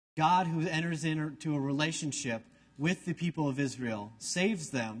God who enters into a relationship with the people of Israel, saves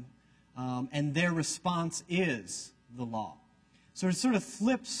them, and their response is the law. So it sort of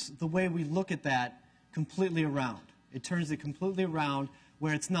flips the way we look at that completely around. It turns it completely around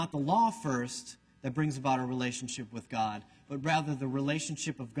where it's not the law first that brings about a relationship with God, but rather the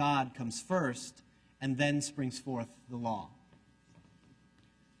relationship of God comes first and then springs forth the law.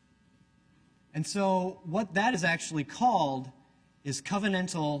 And so what that is actually called is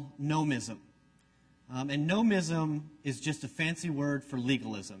covenantal nomism. And nomism is just a fancy word for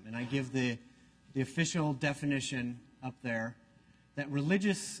legalism. And I give the official definition up there, that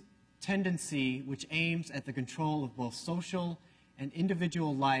religious tendency which aims at the control of both social and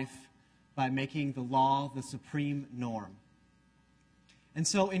individual life by making the law the supreme norm. And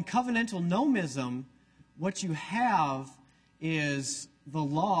so in covenantal nomism, what you have is the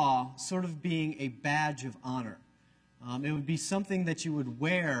law sort of being a badge of honor. It would be something that you would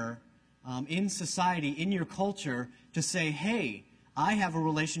wear in society, in your culture, to say, hey, I have a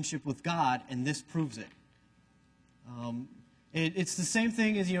relationship with God, and this proves it. It's the same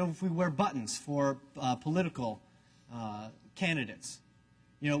thing as, if we wear buttons for political candidates.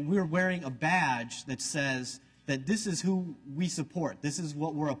 We're wearing a badge that says that this is who we support. This is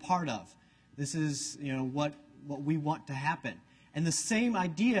what we're a part of. This is, what we want to happen. And the same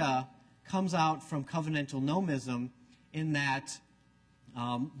idea comes out from covenantal nomism in that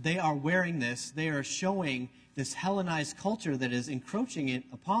they are wearing this. They are showing this Hellenized culture that is encroaching it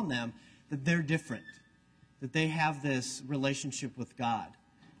upon them that they're different, that they have this relationship with God,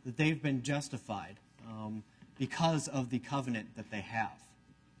 that they've been justified because of the covenant that they have.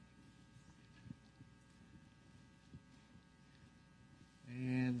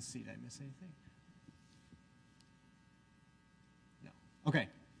 And let's see, did I miss anything? No. Okay.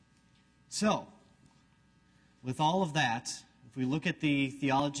 So, with all of that, if we look at the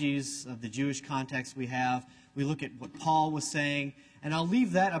theologies of the Jewish context we have, we look at what Paul was saying, and I'll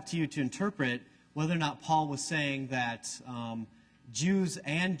leave that up to you to interpret whether or not Paul was saying that Jews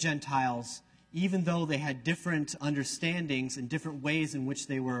and Gentiles, even though they had different understandings and different ways in which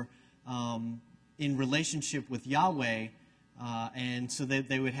they were in relationship with Yahweh, and so that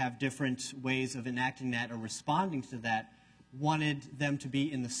they would have different ways of enacting that or responding to that, wanted them to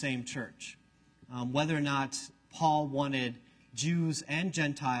be in the same church. Whether or not Paul wanted Jews and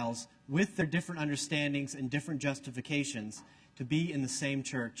Gentiles, with their different understandings and different justifications, to be in the same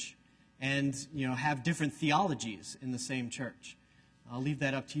church and have different theologies in the same church. I'll leave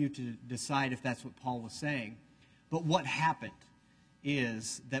that up to you to decide if that's what Paul was saying. But what happened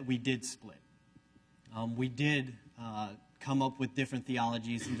is that we did split. We did come up with different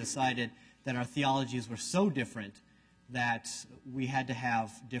theologies and decided that our theologies were so different that we had to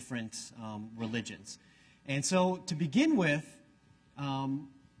have different religions. And so to begin with,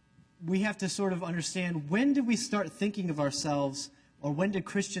 we have to sort of understand, when did we start thinking of ourselves, or when did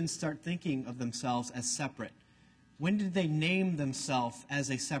Christians start thinking of themselves as separate? When did they name themselves as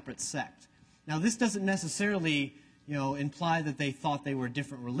a separate sect? Now, this doesn't necessarily imply that they thought they were a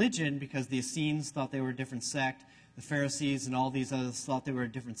different religion, because the Essenes thought they were a different sect, the Pharisees and all these others thought they were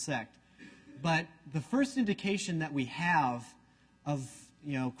a different sect. But the first indication that we have of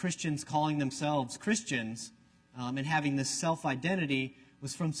Christians calling themselves Christians and having this self-identity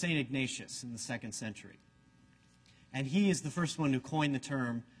was from St. Ignatius in the 2nd century. And he is the first one who coined the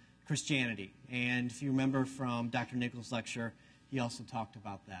term Christianity. And if you remember from Dr. Nichols' lecture, he also talked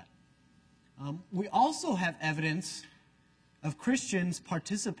about that. We also have evidence of Christians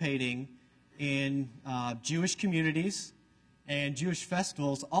participating in Jewish communities and Jewish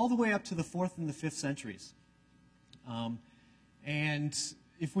festivals all the way up to the 4th and the 5th centuries. And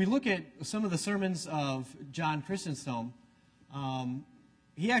if we look at some of the sermons of John Chrysostom,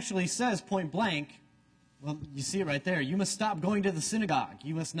 he actually says point blank, well, you see it right there, you must stop going to the synagogue.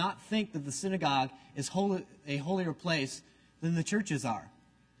 You must not think that the synagogue is a holier place than the churches are.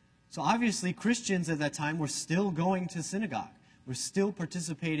 So obviously Christians at that time were still going to synagogue. We're still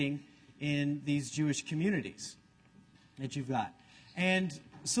participating in these Jewish communities that you've got. And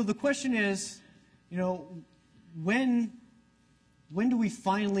so the question is, when do we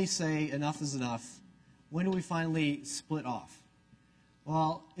finally say enough is enough? When do we finally split off?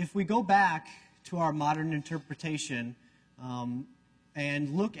 Well, if we go back to our modern interpretation and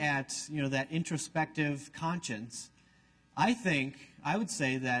look at that introspective conscience, I would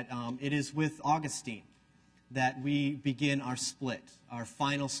say that it is with Augustine that we begin our split, our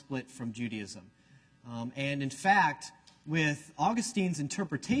final split from Judaism. And in fact, with Augustine's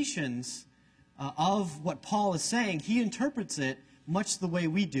interpretations of what Paul is saying, he interprets it much the way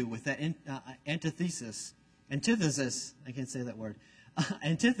we do, with that antithesis, I can't say that word,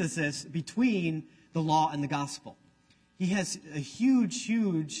 antithesis between the law and the gospel. He has a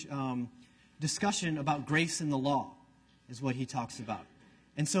huge discussion about grace in the law, is what he talks about.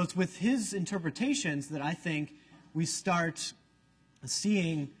 And so it's with his interpretations that I think we start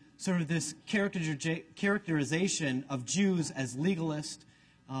seeing sort of this characterization of Jews as legalist,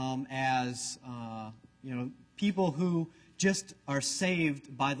 as people who just are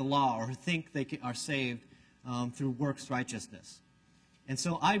saved by the law or who think they are saved through works righteousness. And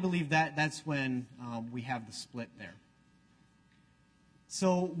so I believe that that's when we have the split there.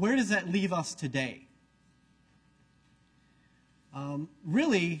 So where does that leave us today?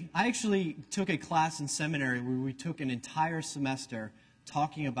 Really, I actually took a class in seminary where we took an entire semester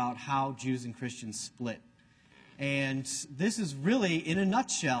talking about how Jews and Christians split. And this is really, in a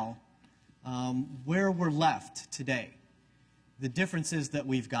nutshell, where we're left today, the differences that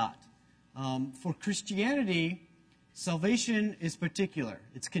we've got. For Christianity, salvation is particular.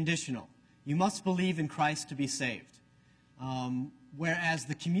 It's conditional. You must believe in Christ to be saved. Whereas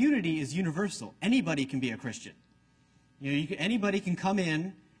the community is universal. Anybody can be a Christian. Anybody can come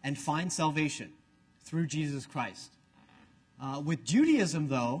in and find salvation through Jesus Christ. With Judaism,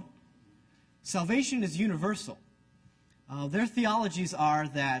 though, salvation is universal. Their theologies are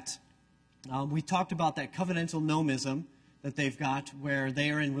that, we talked about that covenantal nomism that they've got, where they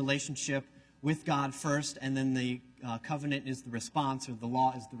are in relationship with God first, and then the covenant is the response, or the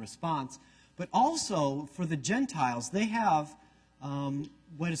law is the response. But also, for the Gentiles, they have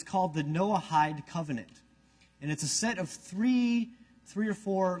what is called the Noahide covenant. And it's a set of three or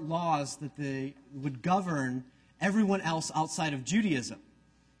four laws that they would govern everyone else outside of Judaism.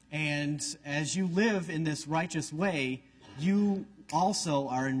 And as you live in this righteous way, you also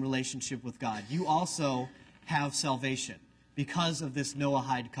are in relationship with God. You also have salvation because of this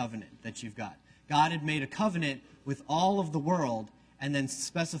Noahide covenant that you've got. God had made a covenant with all of the world and then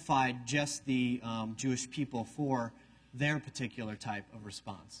specified just the Jewish people for their particular type of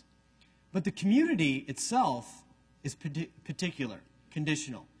response. But the community itself is particular,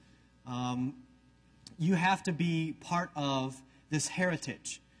 conditional. You have to be part of this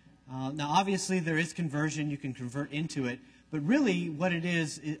heritage. Now, obviously, there is conversion. You can convert into it. But really, what it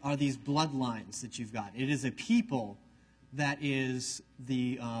is are these bloodlines that you've got. It is a people that is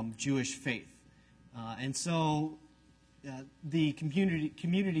the Jewish faith. And so the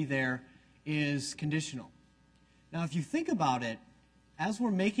community there is conditional. Now, if you think about it, as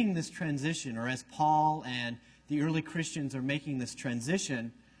we're making this transition, or as Paul and the early Christians are making this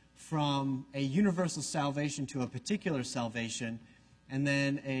transition from a universal salvation to a particular salvation, and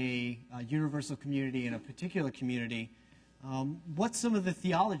then a universal community and a particular community, what some of the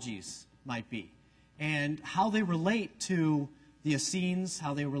theologies might be, and how they relate to the Essenes,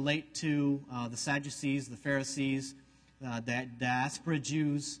 how they relate to the Sadducees, the Pharisees, the diaspora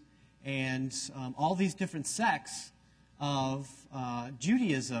Jews, and all these different sects of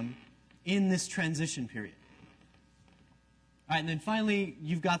Judaism in this transition period. All right, and then finally,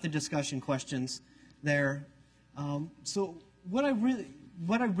 you've got the discussion questions there. So what I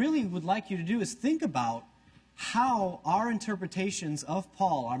really would like you to do is think about how our interpretations of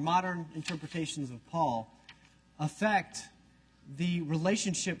Paul, our modern interpretations of Paul, affect the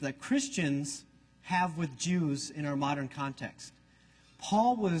relationship that Christians have with Jews in our modern context.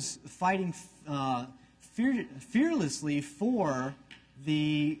 Paul was fighting fearlessly for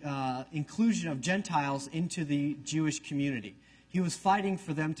the inclusion of Gentiles into the Jewish community. He was fighting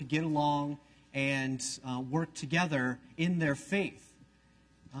for them to get along and work together in their faith.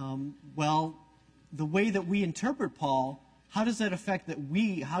 Well, the way that we interpret Paul, how does that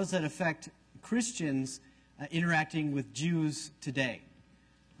affect Christians interacting with Jews today?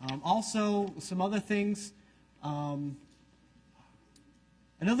 Also, some other things.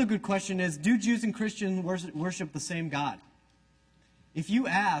 Another good question is, do Jews and Christians worship the same God? If you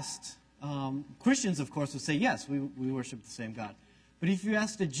asked, Christians, of course, would say, yes, we worship the same God. But if you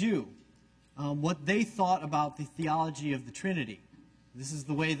asked a Jew what they thought about the theology of the Trinity, this is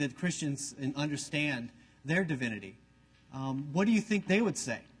the way that Christians understand their divinity, what do you think they would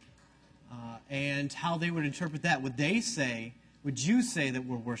say? And how they would interpret that? Would Jews say that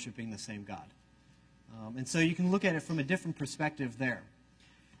we're worshiping the same God? And so you can look at it from a different perspective there.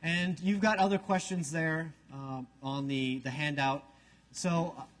 And you've got other questions there on the handout.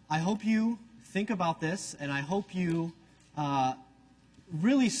 So I hope you think about this, and I hope you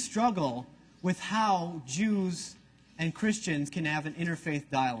really struggle with how Jews and Christians can have an interfaith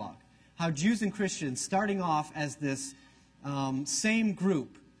dialogue. How Jews and Christians, starting off as this same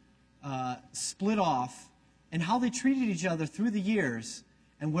group, split off, and how they treated each other through the years,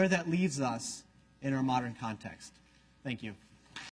 and where that leaves us in our modern context. Thank you.